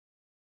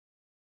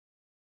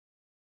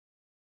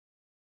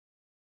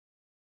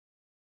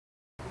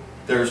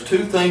There's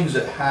two things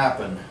that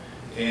happen,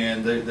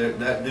 and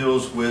that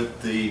deals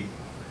with the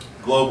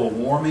global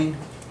warming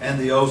and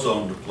the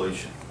ozone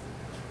depletion.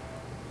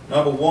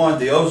 Number one,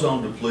 the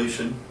ozone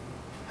depletion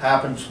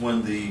happens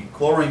when the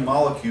chlorine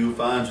molecule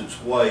finds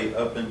its way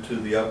up into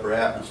the upper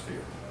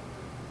atmosphere.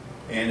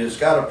 And it's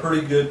got a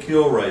pretty good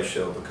kill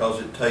ratio because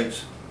it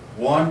takes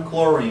one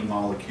chlorine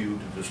molecule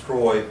to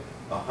destroy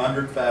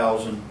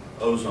 100,000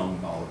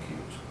 ozone molecules.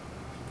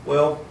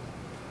 Well,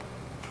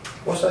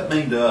 what's that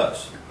mean to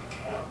us?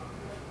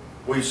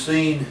 We've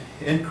seen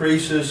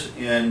increases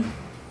in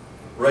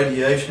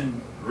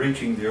radiation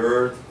reaching the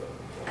earth,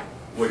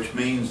 which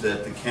means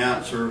that the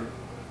cancer,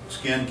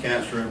 skin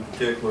cancer in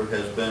particular,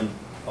 has been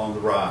on the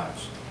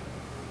rise.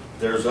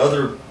 There's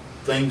other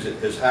things that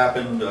has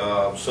happened.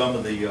 Some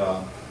of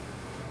the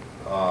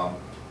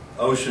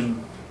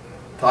ocean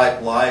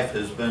type life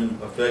has been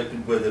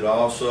affected with it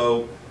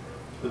also.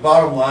 The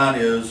bottom line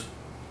is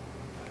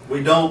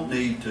we don't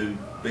need to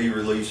be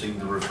releasing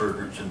the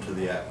refrigerants into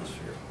the atmosphere.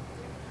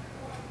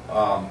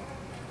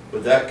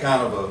 With that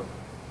kind of a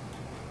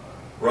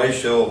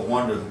ratio of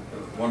 1 to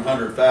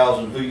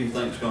 100,000, who do you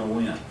think is going to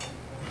win?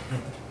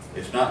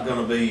 It's not going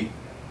to be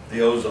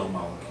the ozone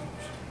molecules.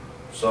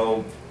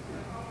 So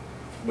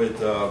with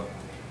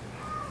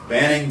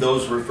banning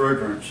those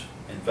refrigerants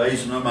and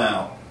phasing them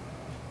out,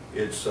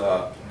 it's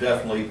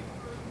definitely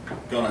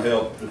going to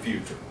help the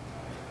future.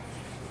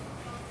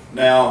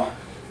 Now,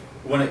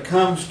 when it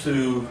comes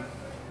to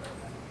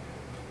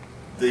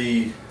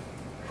the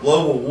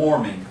global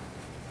warming,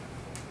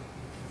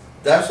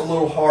 that's a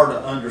little hard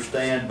to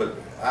understand, but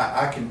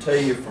I can tell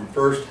you from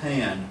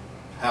firsthand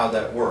how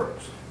that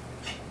works.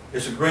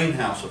 It's a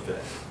greenhouse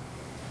effect.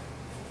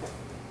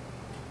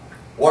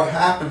 What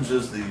happens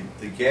is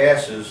the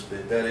gases,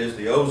 that is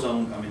the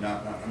ozone, I mean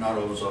not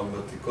ozone,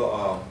 but the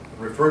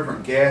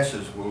refrigerant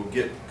gases will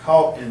get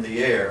caught in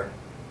the air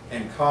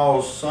and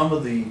cause some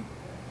of the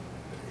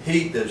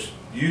heat that's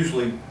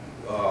usually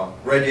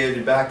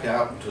radiated back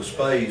out into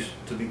space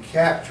to be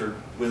captured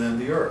within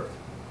the earth.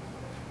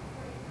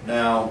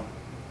 Now,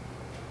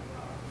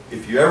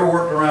 if you ever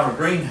worked around a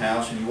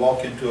greenhouse and you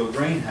walk into a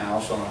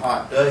greenhouse on a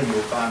hot day,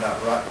 you'll find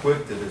out right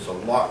quick that it's a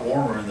lot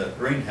warmer in that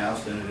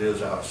greenhouse than it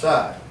is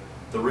outside.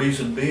 The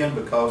reason being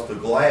because the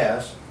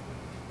glass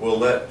will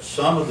let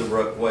some of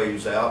the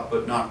waves out,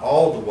 but not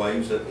all the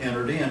waves that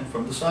entered in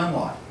from the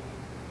sunlight.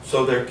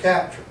 So they're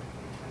captured.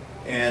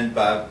 And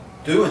by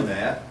doing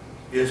that,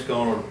 it's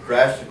going to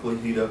drastically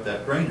heat up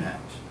that greenhouse.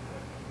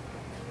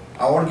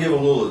 I want to give a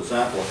little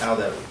example of how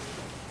that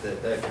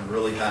can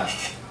really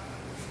happen.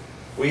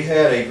 We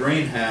had a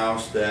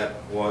greenhouse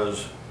that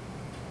was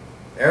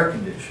air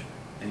conditioned,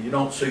 and you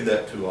don't see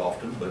that too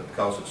often, but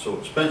because it's so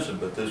expensive,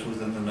 but this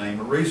was in the name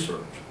of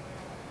research.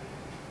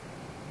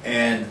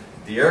 And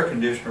the air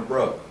conditioner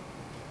broke.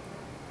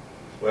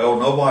 Well,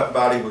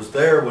 nobody was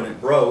there when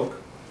it broke,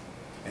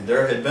 and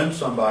there had been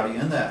somebody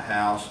in that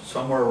house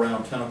somewhere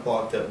around 10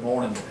 o'clock that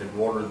morning that had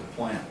watered the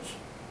plants.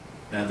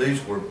 Now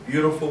these were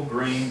beautiful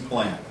green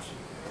plants.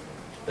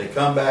 They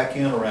come back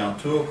in around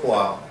 2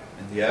 o'clock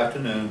in the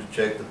afternoon to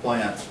check the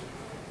plants,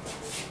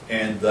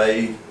 and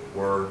they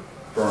were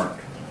burnt.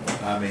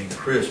 I mean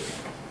crispy.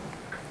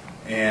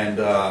 And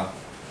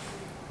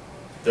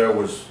there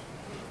was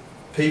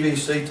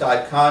PVC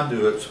type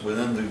conduits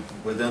within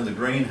the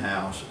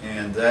greenhouse,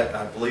 and that,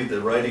 I believe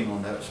the rating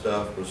on that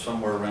stuff was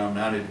somewhere around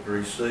 90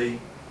 degrees C.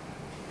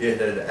 It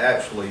had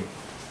actually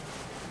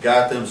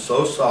got them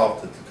so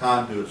soft that the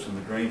conduits in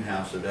the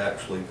greenhouse had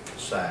actually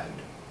sagged.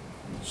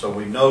 So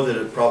we know that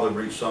it probably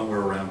reached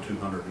somewhere around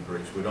 200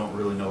 degrees. We don't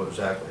really know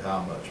exactly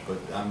how much, but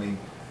I mean,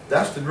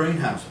 that's the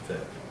greenhouse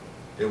effect.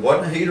 It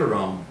wasn't a heater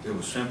on, it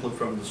was simply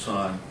from the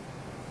sun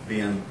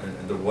being,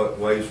 the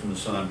waves from the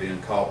sun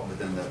being caught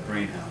within that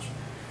greenhouse.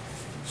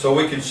 So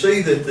we can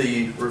see that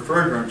the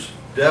refrigerants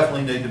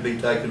definitely need to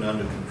be taken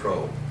under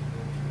control.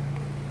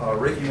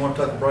 Ricky, you want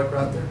to take a break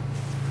right there?